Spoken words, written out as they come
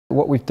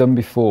What we've done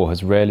before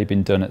has rarely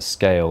been done at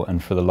scale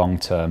and for the long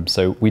term.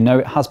 So we know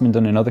it has been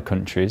done in other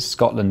countries.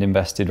 Scotland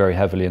invested very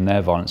heavily in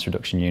their violence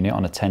reduction unit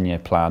on a 10-year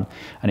plan,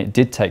 and it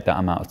did take that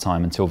amount of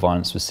time until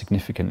violence was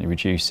significantly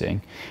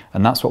reducing.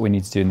 And that's what we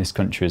need to do in this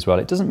country as well.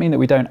 It doesn't mean that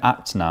we don't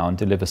act now and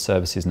deliver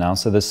services now.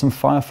 So there's some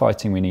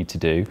firefighting we need to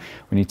do.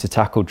 We need to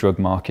tackle drug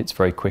markets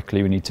very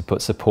quickly. We need to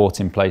put support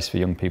in place for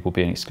young people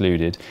being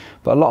excluded.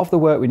 But a lot of the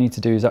work we need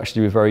to do is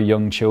actually with very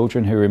young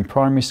children who are in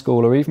primary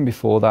school or even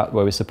before that,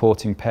 where we're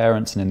supporting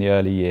parents and in the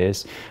early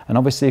years. And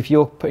obviously if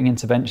you're putting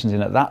interventions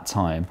in at that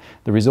time,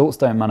 the results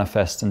don't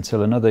manifest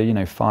until another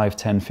 5,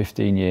 10,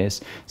 15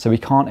 years. So we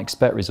can't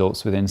expect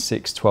results within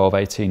 6, 12,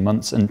 18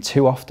 months, and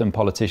too often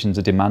politicians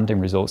are demanding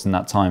results in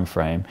that time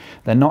frame.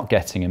 They're not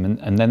getting them,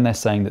 and then they're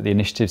saying that the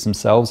initiatives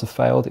themselves have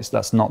failed.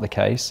 That's not the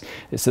case.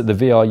 It's that the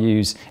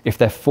VRUs, if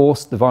they're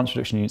forced, the violence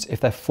reduction units, if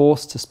they're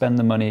forced to spend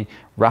the money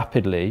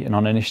rapidly and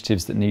on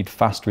initiatives that need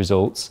fast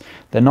results,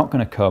 they're not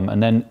going to come,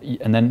 and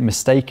then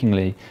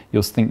mistakenly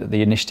you'll think that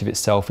the initiative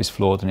itself is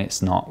flawed, and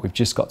it's not. We've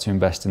just got to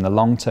invest in the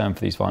long term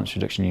for these violence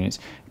reduction units,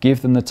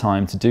 give them the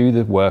time to do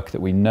the work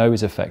that we know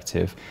is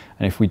effective,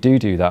 and if we do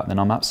that, then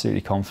I'm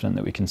absolutely confident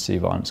that we can see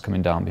violence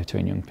coming down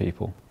between young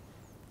people.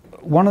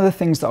 One of the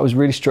things that I was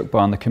really struck by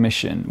on the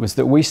Commission was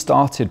that we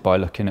started by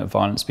looking at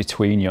violence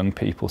between young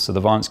people, so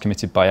the violence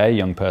committed by a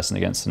young person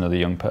against another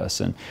young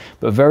person.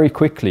 But very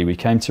quickly we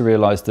came to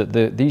realise that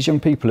these young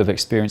people have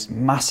experienced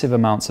massive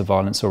amounts of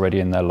violence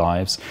already in their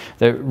lives.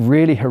 They're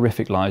really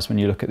horrific lives when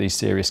you look at these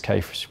serious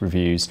case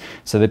reviews.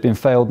 So they've been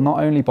failed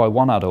not only by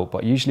one adult,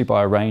 but usually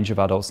by a range of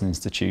adults and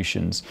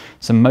institutions.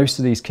 So most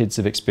of these kids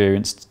have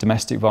experienced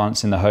domestic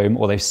violence in the home,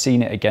 or they've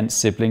seen it against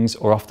siblings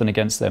or often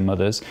against their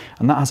mothers,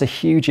 and that has a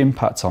huge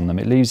impact on them.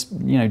 It leaves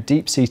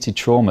deep-seated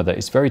trauma that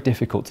is very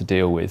difficult to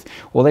deal with.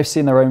 Or they've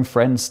seen their own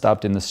friends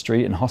stabbed in the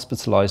street and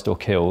hospitalised or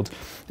killed.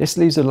 This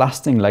leaves a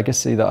lasting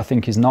legacy that I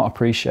think is not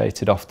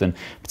appreciated often,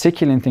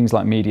 particularly in things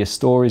like media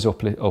stories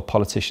or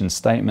politicians'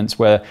 statements,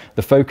 where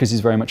the focus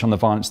is very much on the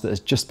violence that has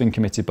just been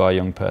committed by a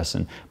young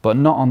person, but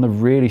not on the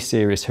really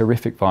serious,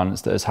 horrific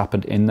violence that has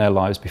happened in their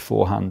lives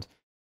beforehand.